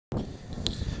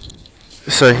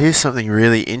So here's something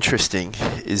really interesting,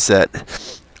 is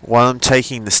that while I'm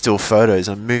taking the still photos,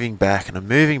 I'm moving back and I'm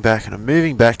moving back and I'm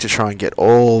moving back to try and get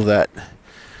all that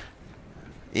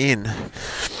in.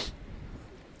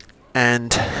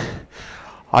 And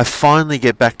I finally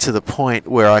get back to the point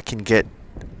where I can get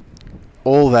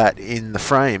all that in the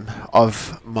frame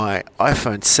of my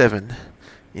iPhone 7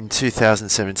 in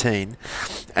 2017,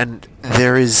 and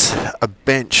there is a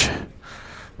bench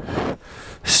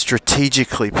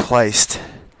strategically placed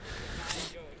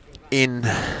in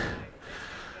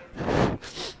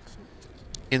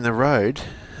the road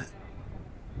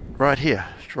right here,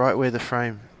 right where the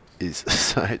frame is.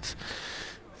 So it's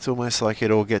almost like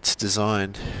it all gets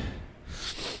designed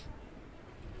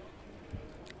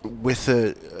with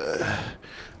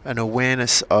an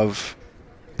awareness of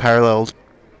parallel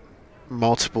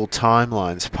multiple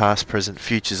timelines, past, present,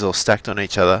 futures, all stacked on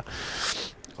each other,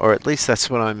 or at least that's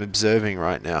what I'm observing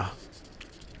right now.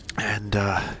 And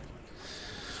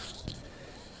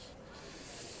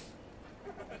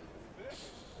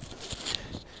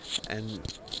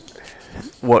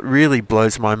what really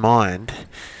blows my mind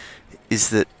is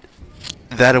that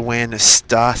awareness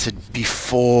started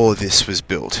before this was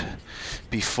built,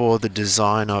 before the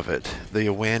design of it. The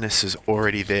awareness is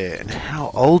already there. And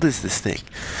how old is this thing?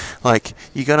 Like,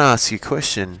 you gotta ask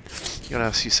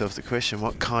yourself the question,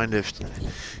 what kind of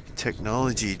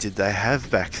technology did they have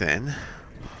back then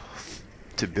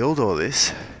to build all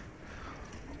this?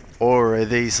 Or are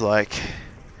these like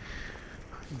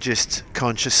just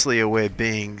consciously aware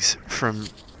beings from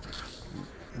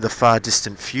the far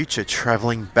distant future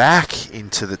traveling back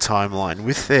into the timeline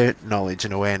with their knowledge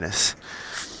and awareness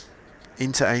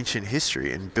into ancient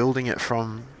history and building it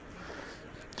from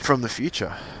the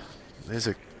future? There's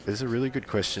a really good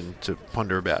question to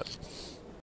ponder about.